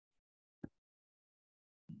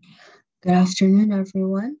Good afternoon,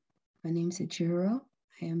 everyone. My name is Ejiro.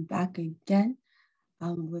 I am back again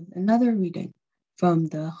with another reading from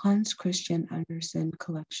the Hans Christian Andersen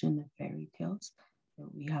collection of fairy tales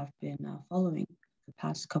that we have been following the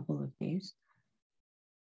past couple of days.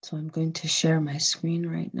 So I'm going to share my screen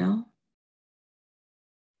right now.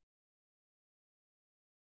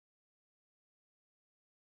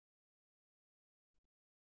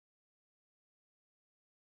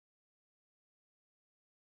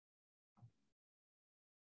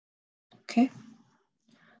 Okay,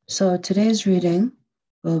 so today's reading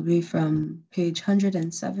will be from page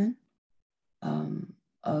 107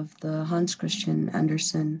 of the Hans Christian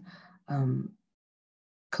Andersen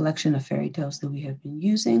collection of fairy tales that we have been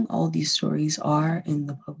using. All these stories are in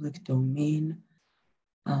the public domain.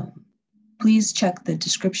 Please check the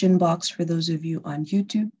description box for those of you on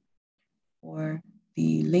YouTube or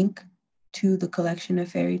the link to the collection of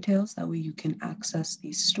fairy tales. That way you can access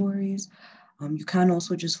these stories. You can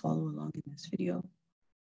also just follow along in this video.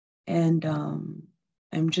 And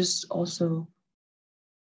I'm just also,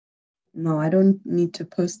 no, I don't need to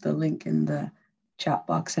post the link in the chat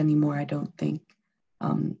box anymore, I don't think.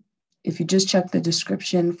 If you just check the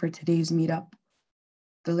description for today's meetup,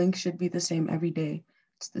 the link should be the same every day.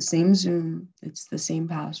 It's the same Zoom, it's the same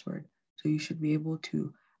password. So you should be able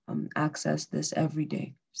to access this every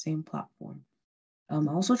day, same platform. I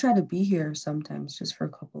also try to be here sometimes just for a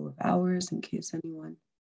couple of hours in case anyone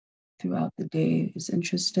throughout the day is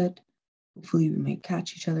interested. Hopefully we might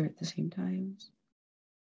catch each other at the same times.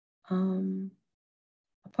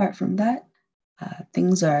 Apart from that,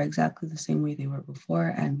 things are exactly the same way they were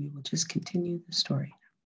before, and we will just continue the story.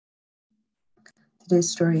 Today's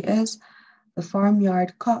story is The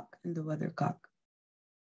Farmyard Cock and the Weathercock.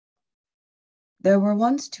 There were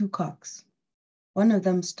once two cocks. One of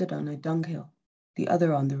them stood on a dunghill, the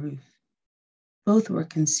other on the roof. Both were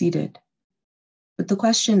conceited. But the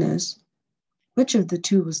question is, which of the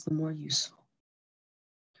two was the more useful?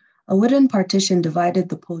 A wooden partition divided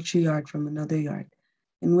the poultry yard from another yard,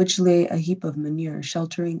 in which lay a heap of manure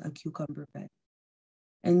sheltering a cucumber bed.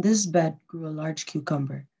 In this bed grew a large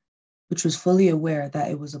cucumber, which was fully aware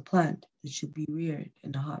that it was a plant that should be reared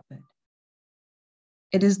in a hotbed.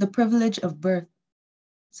 It is the privilege of birth,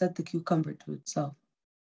 said the cucumber to itself.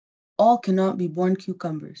 All cannot be born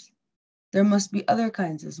cucumbers. There must be other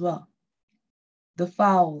kinds as well. The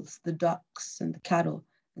fowls, the ducks, and the cattle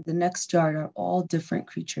in the next yard are all different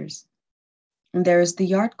creatures. And there is the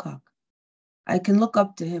yard cock. I can look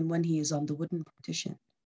up to him when he is on the wooden partition.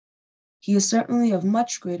 He is certainly of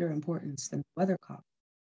much greater importance than the weathercock,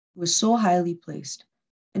 who is so highly placed,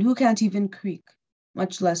 and who can't even creak,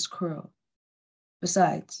 much less crow.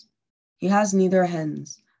 Besides, he has neither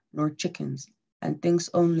hens nor chickens, and thinks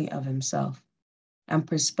only of himself, and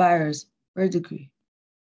perspires verdigris.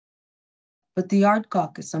 But the yard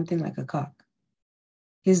cock is something like a cock.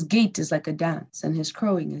 His gait is like a dance, and his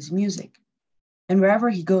crowing is music, and wherever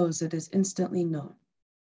he goes, it is instantly known.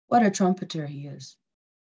 What a trumpeter he is!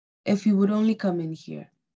 If he would only come in here,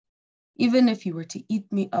 even if he were to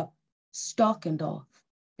eat me up, stalk and all,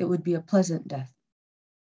 it would be a pleasant death.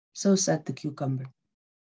 So said the cucumber.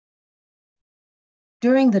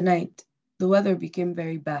 During the night, the weather became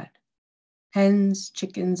very bad. Hens,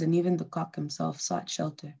 chickens, and even the cock himself sought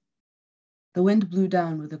shelter. The wind blew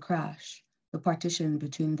down with a crash the partition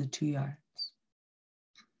between the two yards,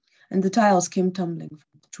 and the tiles came tumbling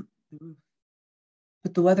from the roof.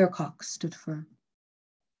 But the weathercock stood firm.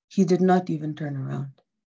 He did not even turn around.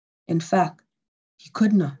 In fact, he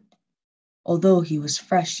could not, although he was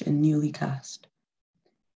fresh and newly cast.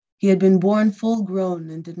 He had been born full grown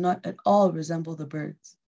and did not at all resemble the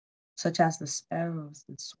birds, such as the sparrows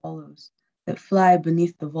and swallows that fly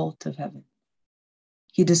beneath the vault of heaven.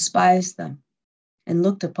 He despised them and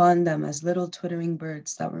looked upon them as little twittering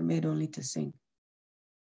birds that were made only to sing.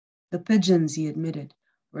 The pigeons, he admitted,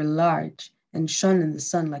 were large and shone in the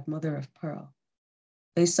sun like mother of pearl.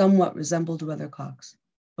 They somewhat resembled weathercocks,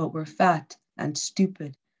 but were fat and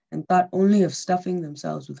stupid and thought only of stuffing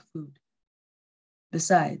themselves with food.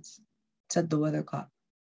 Besides, said the weathercock,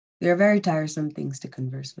 they are very tiresome things to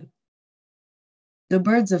converse with. The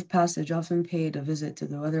birds of passage often paid a visit to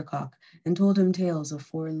the weathercock and told him tales of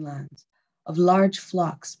foreign lands, of large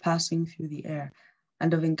flocks passing through the air,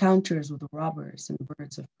 and of encounters with robbers and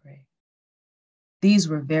birds of prey. These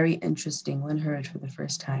were very interesting when heard for the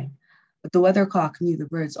first time, but the weathercock knew the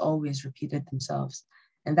birds always repeated themselves,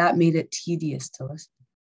 and that made it tedious to listen.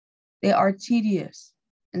 They are tedious,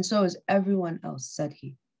 and so is everyone else, said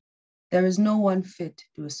he. There is no one fit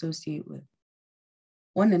to associate with.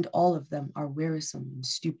 One and all of them are wearisome and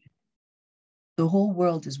stupid. The whole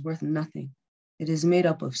world is worth nothing. It is made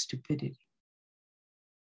up of stupidity.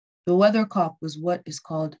 The weathercock was what is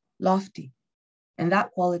called lofty, and that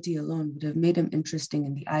quality alone would have made him interesting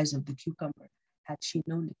in the eyes of the cucumber had she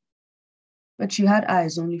known it. But she had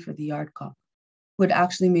eyes only for the yardcock, who had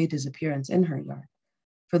actually made his appearance in her yard,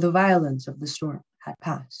 for the violence of the storm had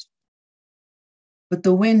passed. But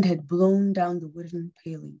the wind had blown down the wooden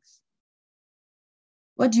palings.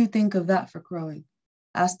 "What do you think of that for crowing?"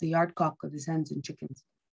 asked the yardcock of his hens and chickens.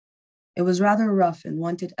 It was rather rough and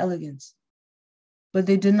wanted elegance, but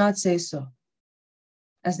they did not say so,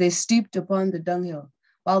 as they stepped upon the dunghill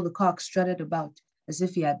while the cock strutted about as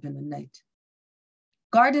if he had been a knight.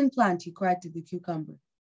 "Garden plant," he cried to the cucumber.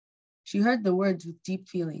 She heard the words with deep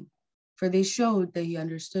feeling, for they showed that he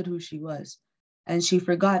understood who she was, and she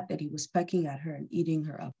forgot that he was pecking at her and eating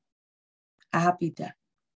her up. A happy death.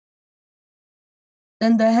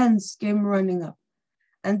 Then the hens came running up,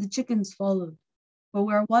 and the chickens followed, for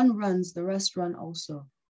where one runs, the rest run also.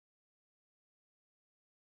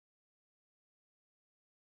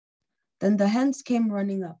 Then the hens came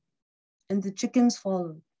running up, and the chickens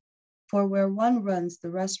followed, for where one runs, the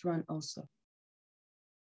rest run also.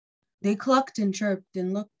 They clucked and chirped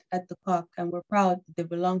and looked at the cock and were proud that they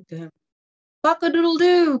belonged to him.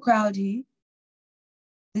 "Cock-a-doodle-doo," crowed he.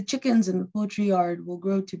 "The chickens in the poultry yard will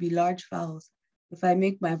grow to be large fowls if I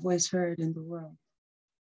make my voice heard in the world."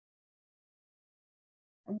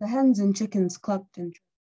 And the hens and chickens clucked and chirped,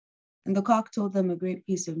 and the cock told them a great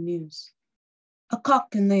piece of news. "A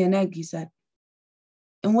cock can lay an egg," he said.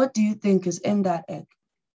 "And what do you think is in that egg?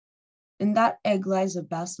 In that egg lies a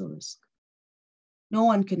basilisk. No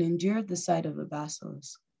one can endure the sight of a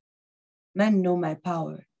basilisk. Men know my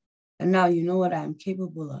power, and now you know what I am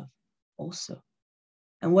capable of also,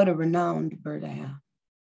 and what a renowned bird I am."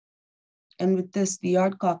 And with this, the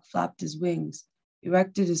yardcock flapped his wings,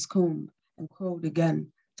 erected his comb, and crowed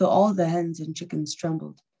again, till all the hens and chickens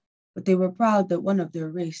trembled. But they were proud that one of their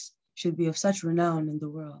race should be of such renown in the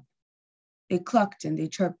world. They clucked and they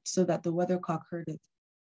chirped so that the weathercock heard it.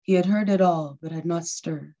 He had heard it all, but had not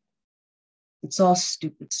stirred. "It's all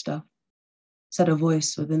stupid stuff," said a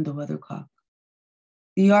voice within the weathercock.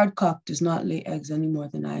 "The yardcock does not lay eggs any more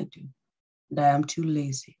than I do, and I am too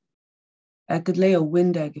lazy. I could lay a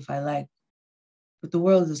wind egg if I liked, but the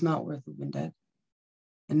world is not worth a wind egg,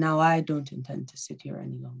 and now I don't intend to sit here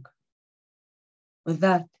any longer." With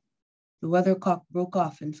that, the weathercock broke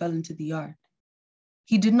off and fell into the yard.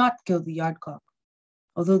 He did not kill the yardcock,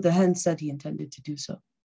 although the hen said he intended to do so.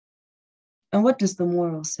 And what does the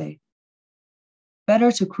moral say?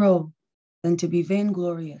 Better to crow than to be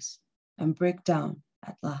vainglorious and break down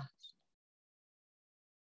at last.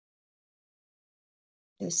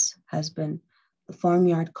 This has been The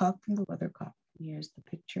Farmyard Cock and the Weathercock. Here's the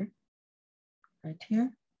picture right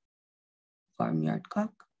here. Farmyard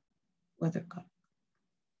cock, weathercock.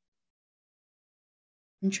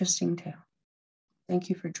 Interesting tale. Thank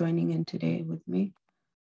you for joining in today with me.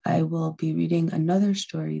 I will be reading another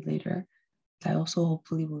story later. I also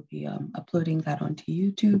hopefully will be uploading that onto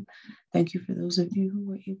YouTube. Thank you for those of you who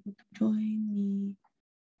were able to join me.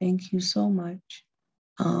 Thank you so much.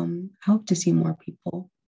 I hope to see more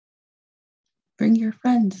people. Bring your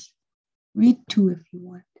friends. Read too if you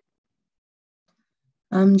want.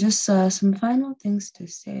 Just some final things to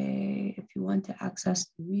say. If you want to access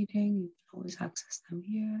the reading, you can always access them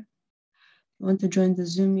here. If you want to join the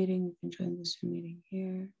Zoom meeting, you can join the Zoom meeting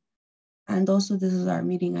here. And also, this is our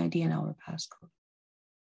meeting ID and our passcode.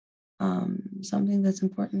 Something that's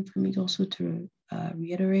important for me also to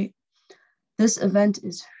reiterate, this event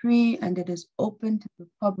is free and it is open to the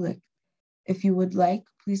public. If you would like,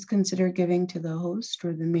 please consider giving to the host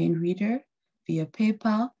or the main reader via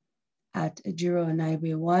PayPal at Ejiro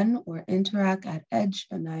Enaibe 1 or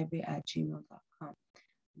interact@edgeanaibe@gmail.com.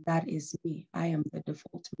 That is me. I am the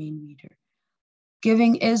default main reader.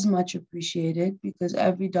 Giving is much appreciated because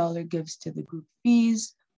every dollar gives to the group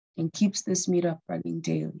fees and keeps this meetup running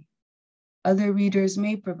daily. Other readers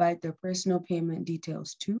may provide their personal payment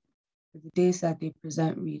details too for the days that they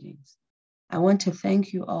present readings. I want to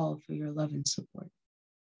thank you all for your love and support.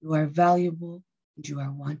 You are valuable and you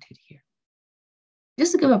are wanted here.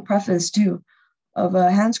 Just to give a preface too of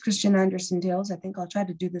Hans Christian Andersen tales, I think I'll try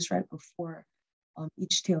to do this right before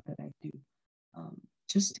each tale that I do,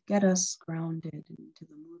 just to get us grounded into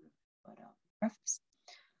the mood of it. But preface.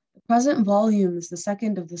 The present volume is the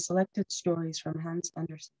second of the selected stories from Hans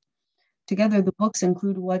Andersen. Together, the books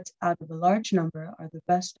include what, out of a large number, are the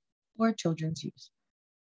best for children's use.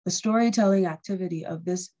 The storytelling activity of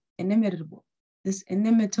this inimitable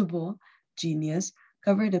genius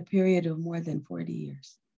covered a period of more than 40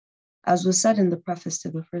 years. As was said in the preface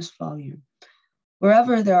to the first volume,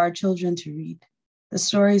 wherever there are children to read, The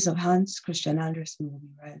stories of Hans Christian Andersen will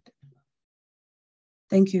be read.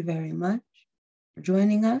 Thank you very much for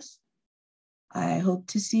joining us. I hope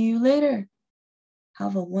to see you later.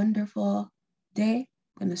 Have a wonderful day.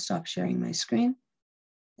 I'm going to stop sharing my screen.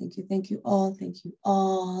 Thank you all. Thank you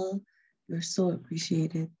all. You're so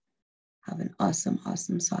appreciated. Have an awesome,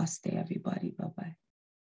 awesome sauce day, everybody. Bye-bye.